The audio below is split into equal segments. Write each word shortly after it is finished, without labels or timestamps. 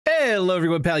Hello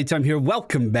everyone, MFPallytime here.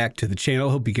 Welcome back to the channel.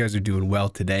 Hope you guys are doing well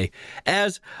today.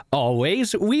 As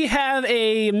always, we have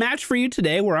a match for you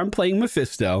today where I'm playing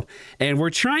Mephisto, and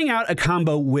we're trying out a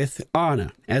combo with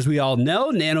Ana. As we all know,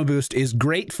 Nano Boost is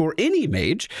great for any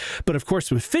mage, but of course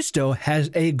Mephisto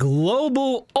has a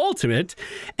global ultimate,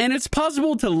 and it's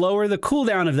possible to lower the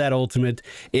cooldown of that ultimate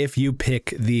if you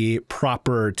pick the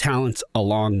proper talents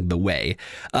along the way.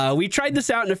 We tried this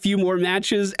out in a few more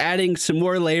matches, adding some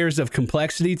more layers of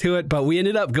complexity to it, but we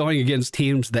ended up going against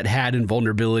teams that had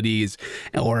invulnerabilities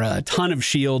or a ton of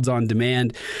shields on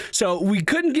demand. So we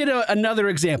couldn't get another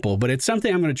example, but it's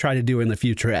something I'm going to try to do in the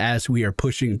future as we are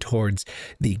pushing towards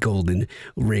the golden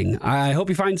ring. I hope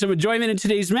you find some enjoyment in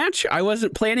today's match. I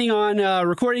wasn't planning on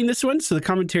recording this one, so the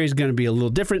commentary is going to be a little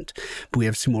different, but we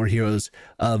have some more Heroes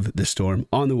of the Storm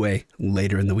on the way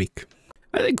later in the week.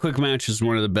 I think quick match is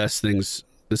one of the best things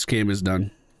this game has done.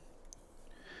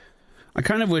 I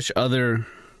kind of wish other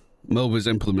MOBAs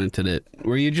implemented it,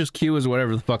 where you just queue as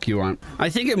whatever the fuck you want. I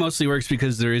think it mostly works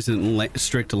because there isn't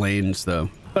strict lanes, though.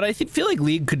 But I feel like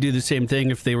League could do the same thing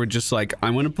if they were just like,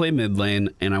 I want to play mid lane,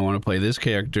 and I want to play this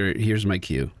character, here's my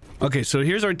queue. Okay, so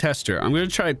here's our tester. I'm going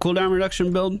to try a cooldown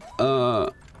reduction build.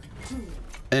 And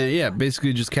yeah,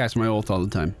 basically just cast my ult all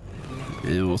the time.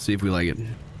 And we'll see if we like it.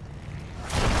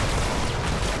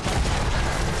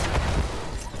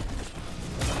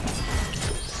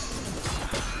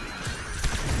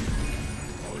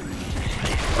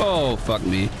 Oh, fuck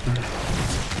me.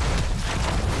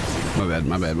 My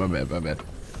bad.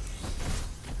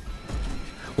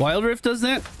 Wild Rift does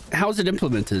that? How's it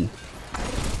implemented?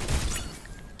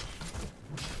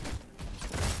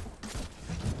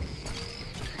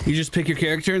 You just pick your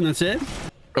character and that's it?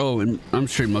 Oh, and I'm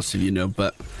sure most of you know,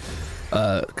 but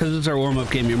because it's our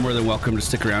warm-up game, you're more than welcome to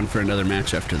stick around for another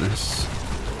match after this.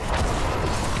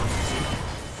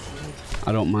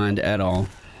 I don't mind at all.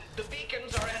 The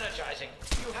beacons are energizing.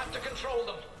 You have to control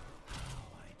them.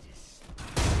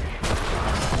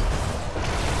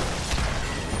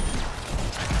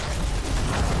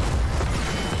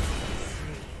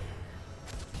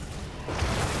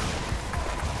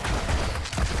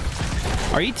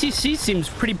 Our ETC seems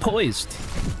pretty poised.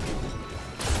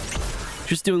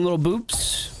 Just doing little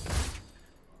boops.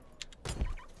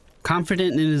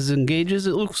 Confident in his engages,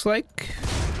 it looks like.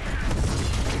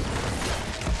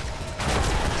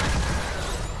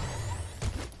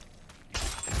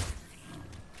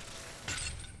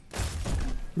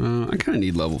 I kind of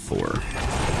need level 4.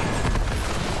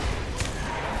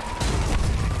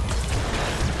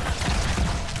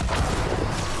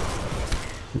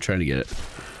 I'm trying to get it.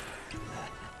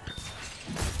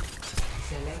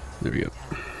 There we go.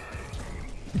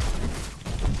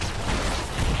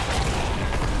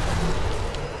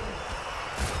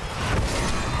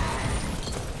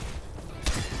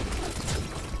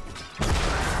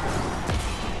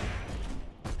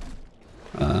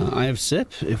 I have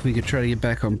sip if we could try to get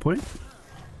back on point.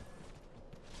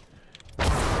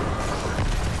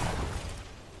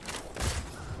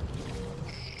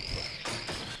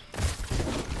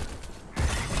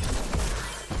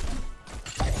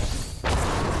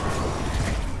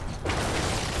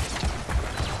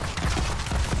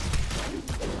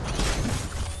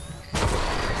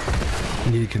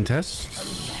 Need a contest.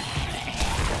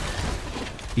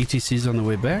 ETC's on the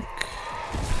way back.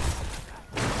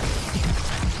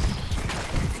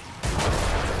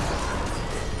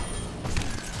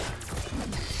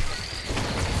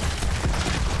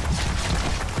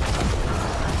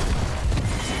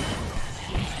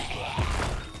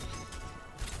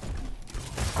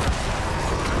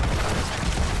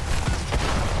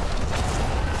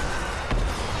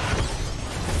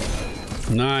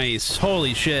 Nice.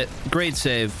 Holy shit. Great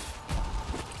save.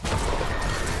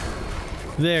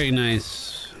 Very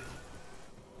nice.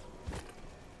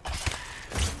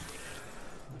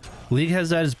 League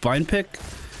has that as blind pick?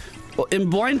 Well, in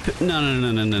blind pick... No.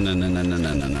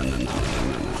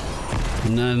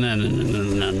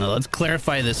 Let's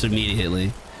clarify this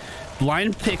immediately.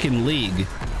 Blind pick in League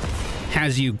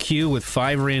has you queue with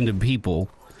 5 random people,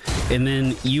 and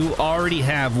then you already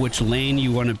have which lane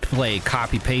you want to play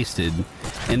copy pasted,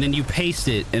 and then you paste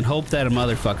it and hope that a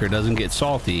motherfucker doesn't get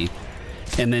salty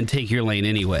and then take your lane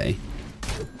anyway.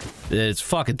 It's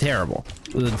fucking terrible.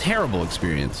 It was a terrible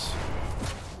experience.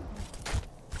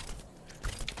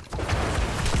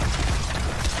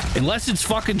 Unless it's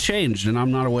fucking changed and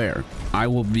I'm not aware, I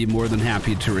will be more than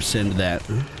happy to rescind that.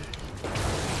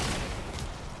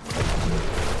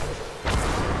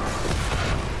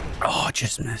 Oh,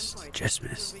 just missed. Just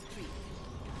missed.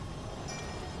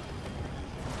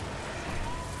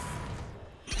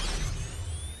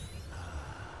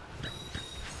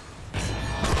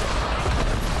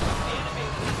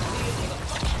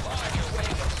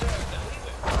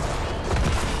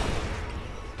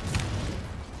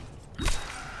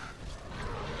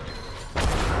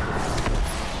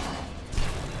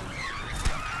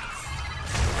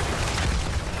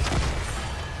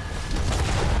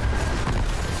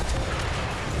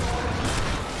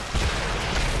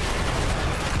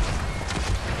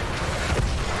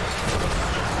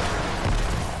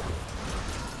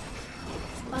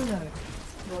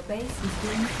 Your base is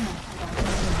being connected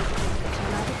to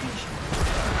navigation.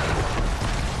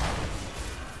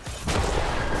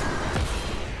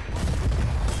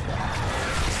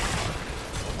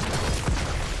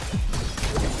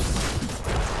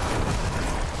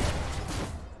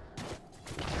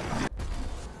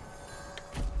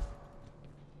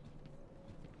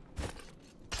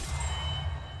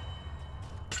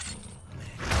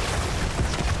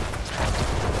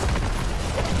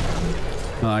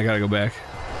 Oh, I gotta go back.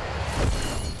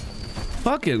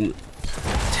 Fucking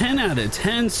 10 out of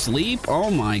 10 sleep?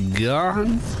 Oh my god.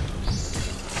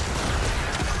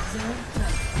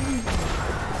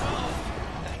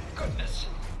 Thank goodness.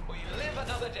 We live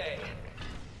another day.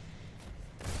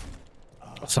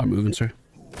 Stop moving, sir.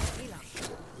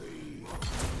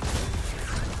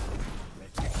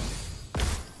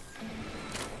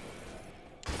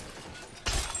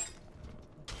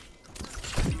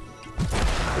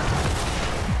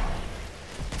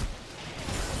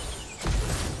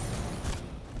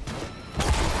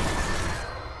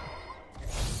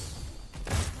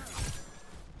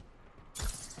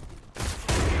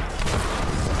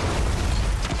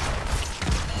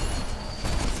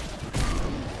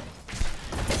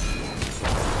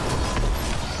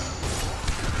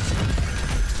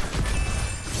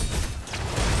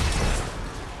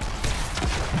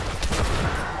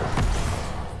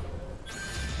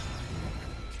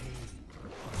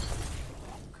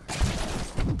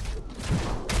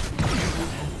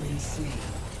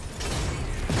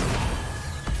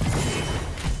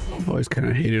 I've always kind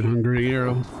of hated Hungry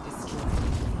Arrow.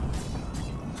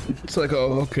 It's like,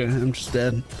 oh, okay, I'm just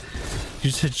dead. You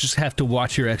just have to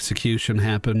watch your execution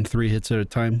happen 3 hits at a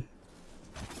time.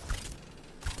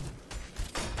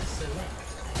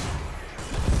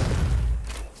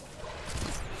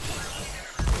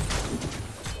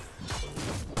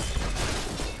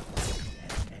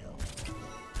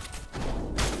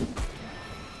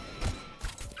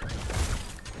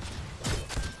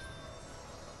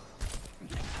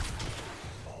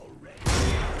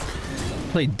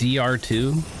 Play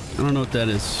DR2? I don't know what that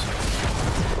is.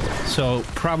 So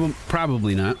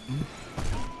probably not.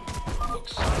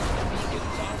 Looks like the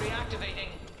beacons are reactivating.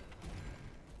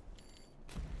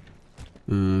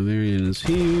 Varian is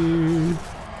here.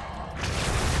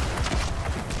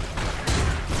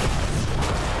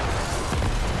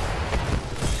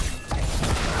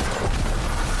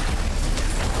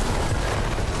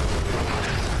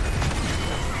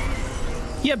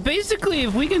 Yeah, basically,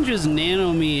 if we can just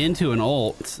nano me into an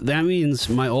ult, that means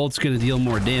my ult's gonna deal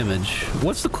more damage.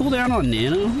 What's the cooldown on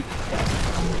nano?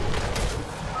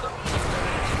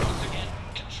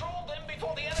 Control them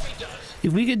before the enemy does.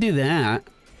 If we could do that,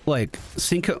 like,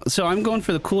 so I'm going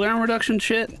for the cooldown reduction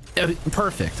shit?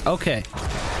 Perfect, okay.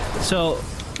 So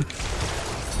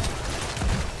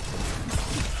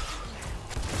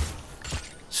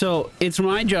it's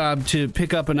my job to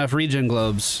pick up enough regen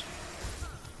globes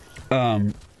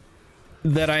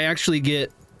that I actually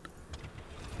get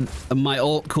my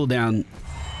ult cooldown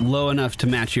low enough to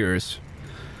match yours.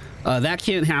 That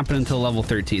can't happen until level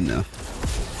 13 though.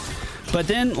 But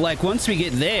then, like, once we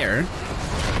get there,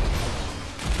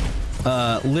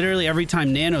 literally every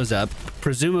time Nano's up,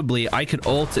 presumably I could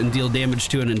ult and deal damage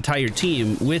to an entire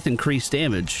team with increased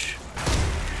damage.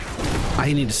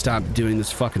 I need to stop doing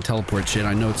this fucking teleport shit.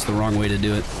 I know it's the wrong way to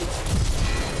do it.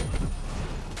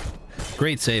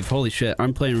 Great save. Holy shit.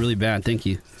 I'm playing really bad. Thank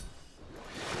you.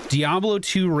 Diablo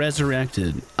 2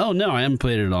 Resurrected. Oh, no. I haven't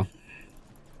played it at all.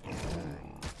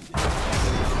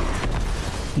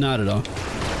 Not at all.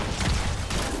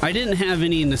 I didn't have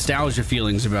any nostalgia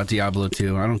feelings about Diablo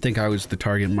 2. I don't think I was the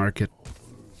target market.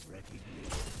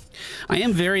 I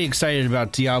am very excited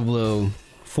about Diablo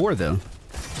 4, though.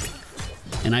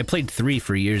 And I played 3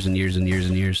 for years and years and years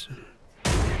and years.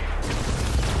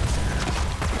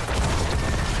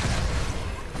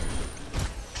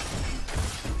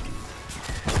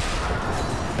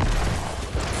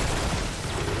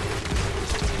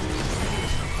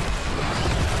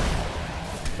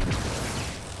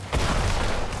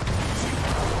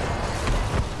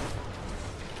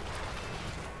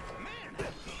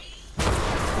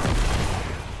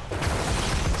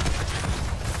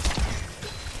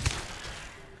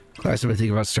 Last time I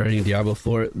think about starting a Diablo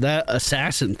 4, that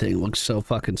assassin thing looks so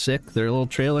fucking sick. Their little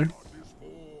trailer.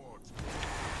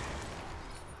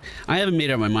 I haven't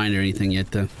made up my mind or anything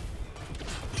yet, though.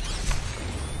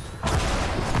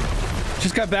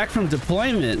 Just got back from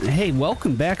deployment. Hey,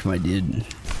 welcome back, my dude.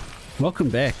 Welcome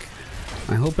back.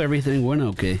 I hope everything went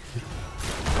okay.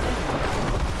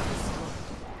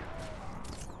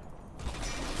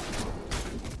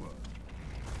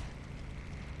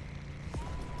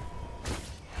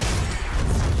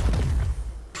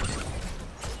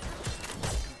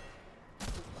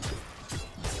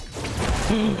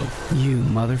 You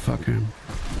motherfucker.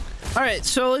 All right,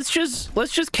 so let's just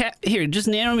here, just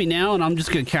nano me now, and I'm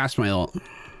just gonna cast my ult,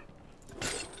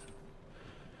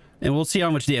 and we'll see how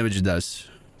much damage it does.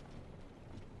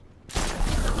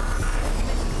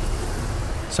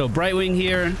 So Brightwing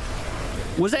here.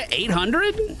 Was that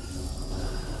 800?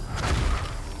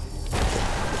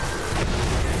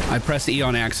 I pressed E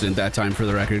on accident that time, for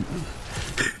the record.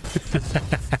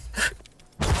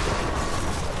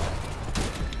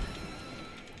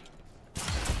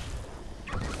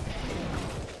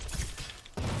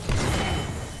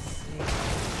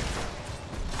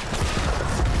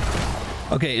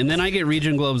 Okay, and then I get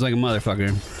regen globes like a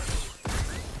motherfucker.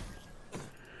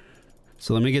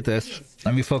 So let me get this.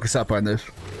 Let me focus up on this.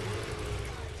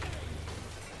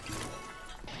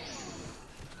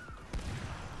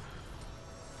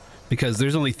 Because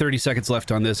there's only 30 seconds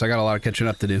left on this. I got a lot of catching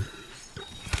up to do.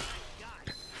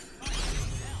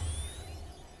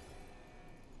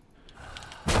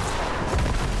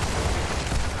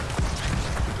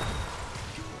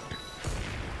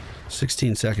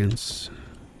 $16 seconds.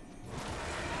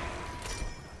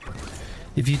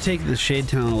 If you take the Shade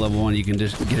Talent level 1, you can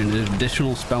just get an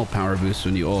additional spell power boost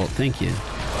when you ult. Thank you.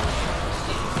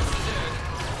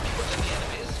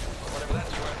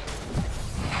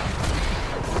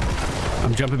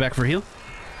 I'm jumping back for heal.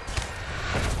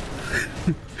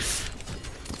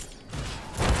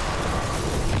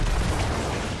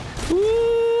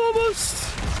 Ooh, almost.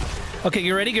 Okay,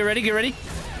 get ready, get ready, get ready.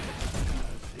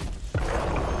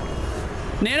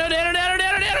 Nano, nano, nano,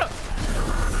 nano, nano.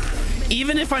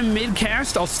 Even if I'm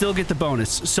mid-cast, I'll still get the bonus.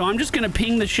 So I'm just gonna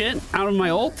ping the shit out of my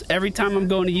ult every time I'm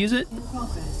going to use it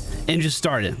and just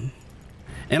start it.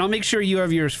 And I'll make sure you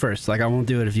have yours first. Like, I won't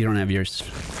do it if you don't have yours.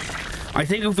 I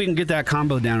think if we can get that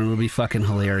combo down, it'll be fucking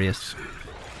hilarious.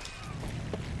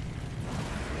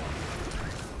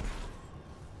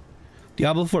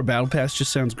 Diablo 4 Battle Pass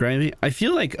just sounds grimy. I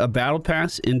feel like a Battle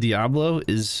Pass in Diablo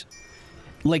is...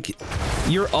 like,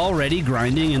 you're already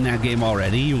grinding in that game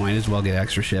already. You might as well get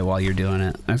extra shit while you're doing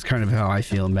it. That's kind of how I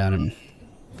feel about it.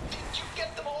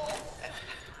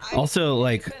 Also,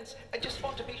 like,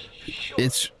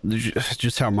 it's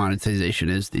just how monetization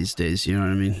is these days. You know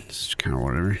what I mean? It's kind of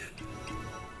whatever.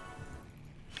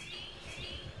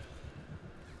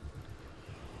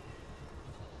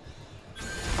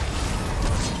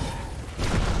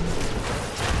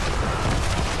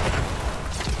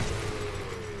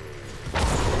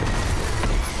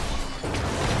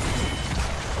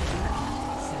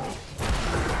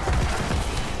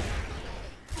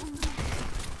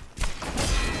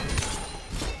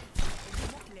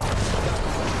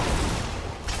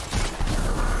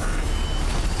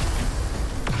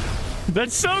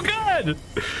 That's so good!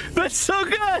 That's so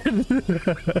good!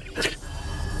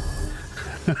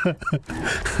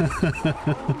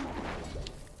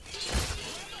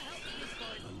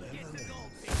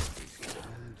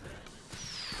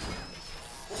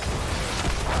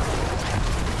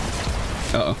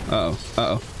 Uh-oh, uh-oh,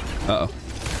 uh-oh, uh-oh.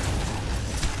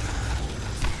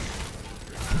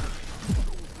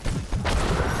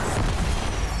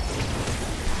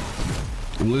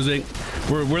 I'm losing.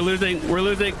 We're losing. We're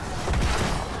losing.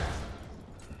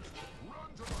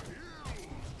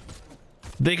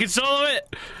 They can solo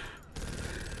it.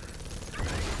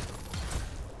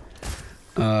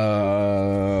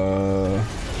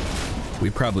 We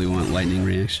probably want lightning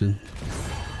reaction.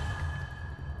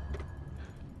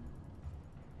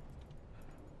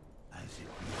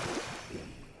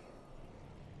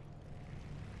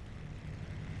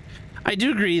 I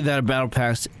do agree that a battle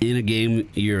pass in a game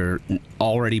you're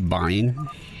already buying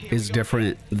is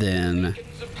different than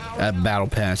a battle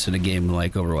pass in a game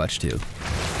like Overwatch 2.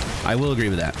 I will agree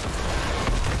with that.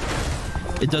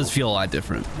 It does feel a lot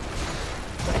different.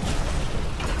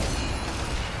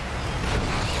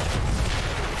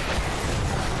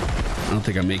 I don't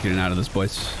think I'm making it out of this,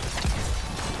 boys.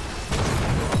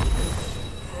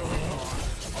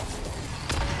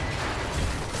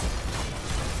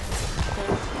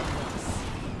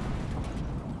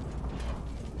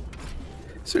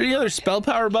 Is there any other spell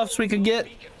power buffs we could get?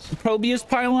 Probius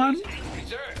Pylon?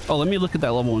 Oh, let me look at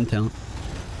that level 1 talent.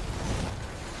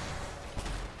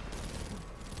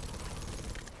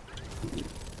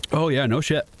 Oh yeah, no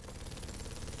shit.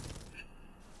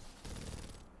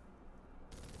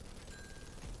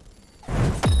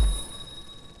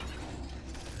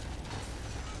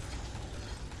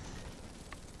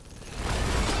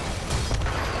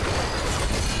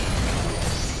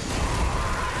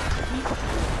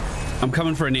 I'm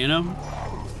coming for a nano.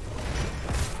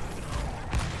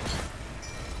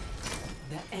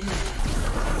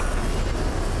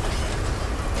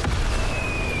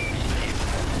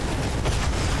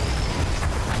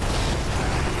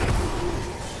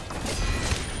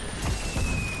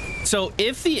 So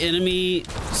if the enemy,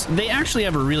 they actually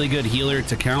have a really good healer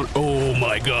to count. Oh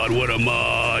my god, what a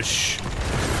mush!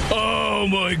 Oh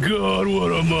my god,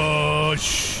 what a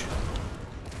mush!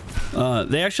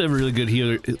 They actually have a really good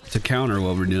healer to counter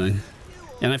what we're doing.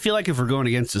 And I feel like if we're going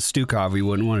against a Stukov, we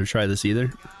wouldn't want to try this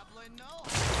either.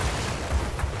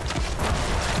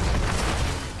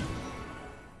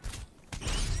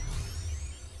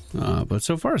 But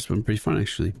so far it's been pretty fun,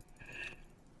 actually.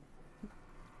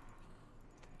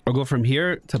 I'll go from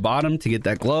here to bottom to get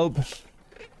that globe.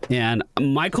 And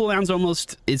my cooldown's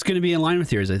almost, it's going to be in line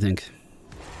with yours, I think.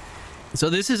 So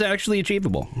this is actually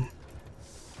achievable.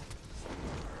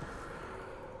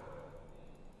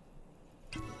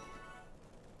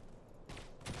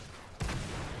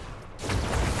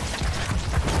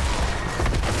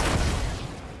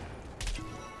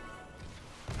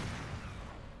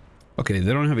 Okay,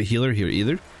 they don't have a healer here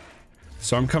either.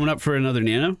 So I'm coming up for another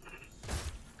nano.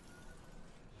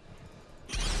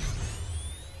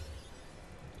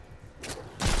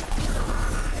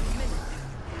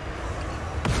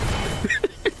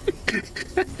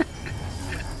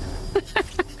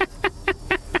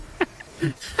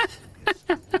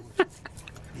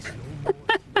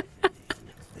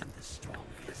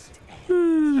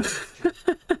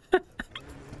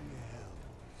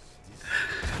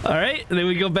 All right, and then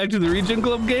we go back to the Region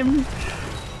Club game.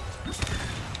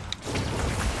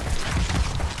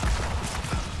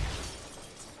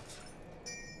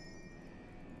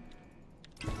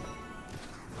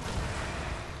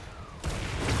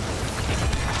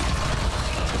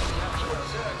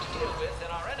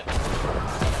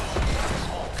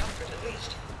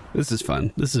 This is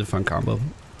fun. This is a fun combo.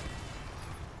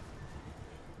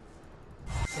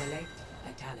 Select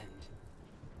a talent.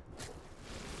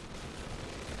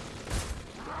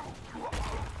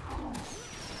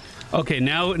 Okay,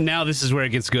 now this is where it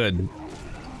gets good.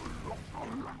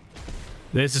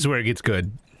 This is where it gets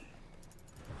good.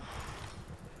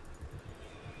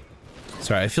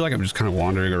 Sorry, I feel like I'm just kind of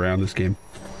wandering around this game.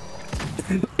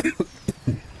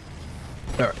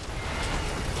 All right.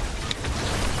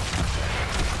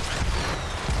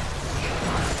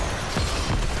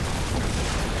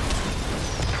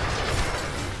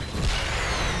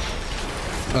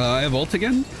 I have ult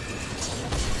again.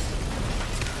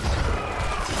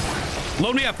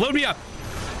 Load me up, load me up.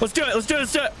 Let's do it, let's do it,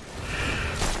 let's do it.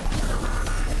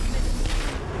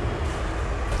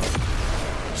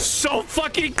 So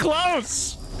fucking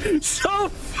close. So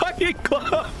fucking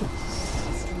close.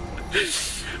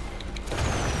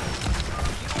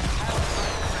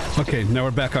 Okay, now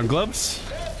we're back on gloves.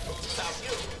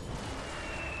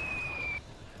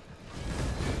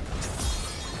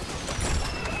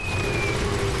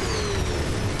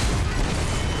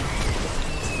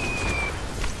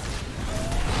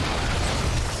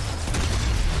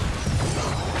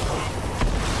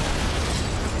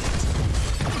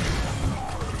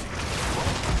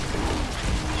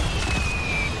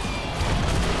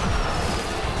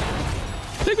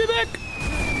 Take me back.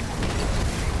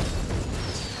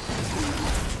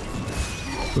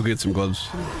 Go get some gloves.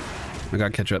 I gotta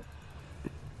catch up.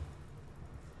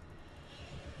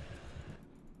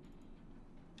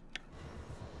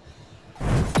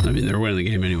 I mean, they're winning the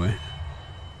game anyway.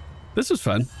 This was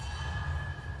fun.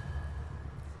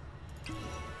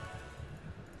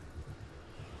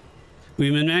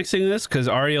 We've been maxing this because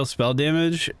Ariel spell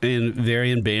damage and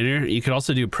Varian Banner. You could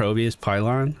also do Probius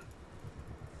Pylon.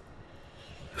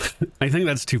 I think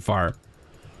that's too far.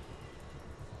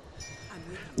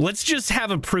 Let's just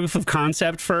have a proof of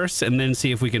concept first and then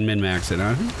see if we can min-max it,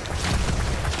 huh?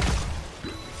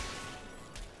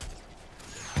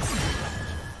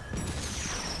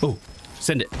 Oh,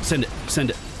 send it, send it, send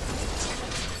it.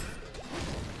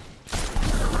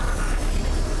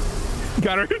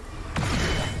 Got her.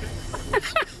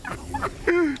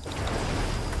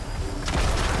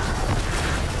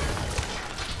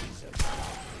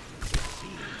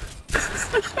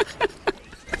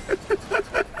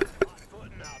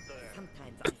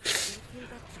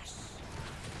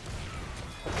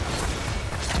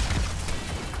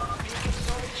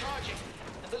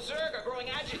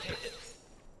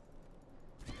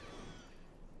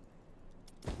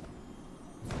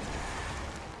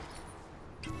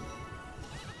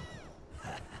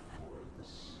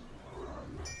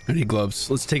 I need gloves.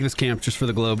 Let's take this camp just for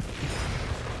the globe.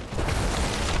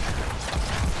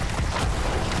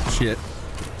 Shit.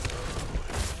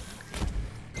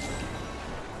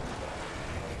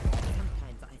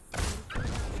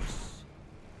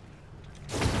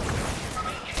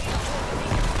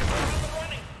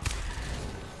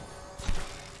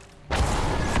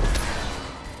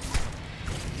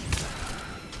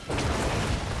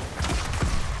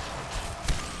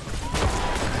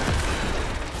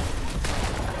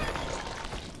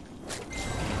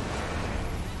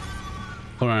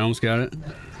 Hold on, I almost got it.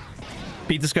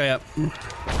 Beat this guy up.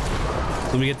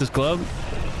 Let me get this glove.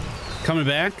 Coming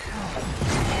back.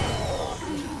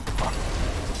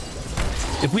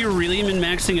 If we were really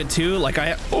min-maxing it too, like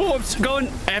I'm going.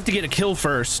 I have to get a kill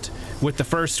first with the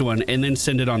first one and then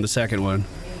send it on the second one.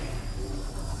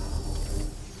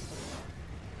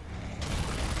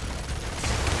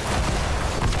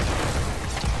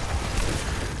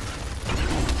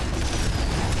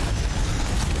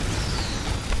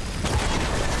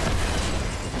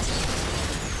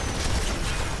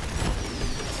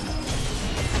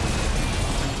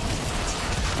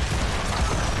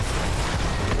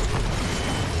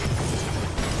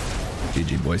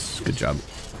 GG, boys. Good job.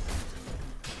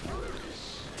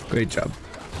 Great job.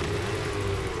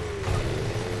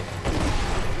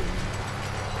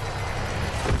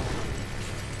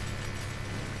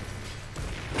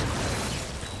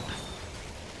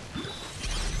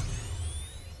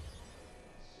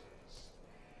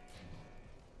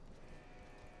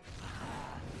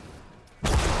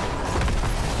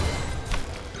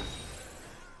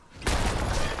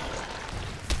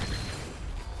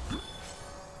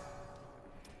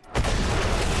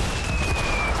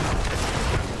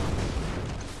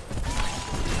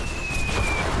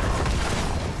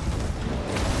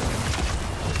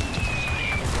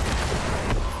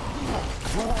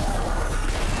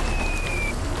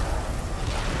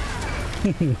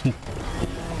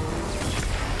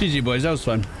 GG, boys. That was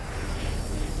fun.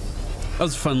 That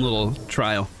was a fun little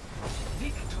trial.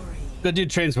 Go do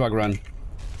Transmog run.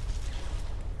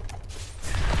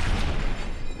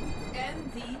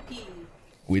 MVP.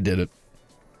 We did it.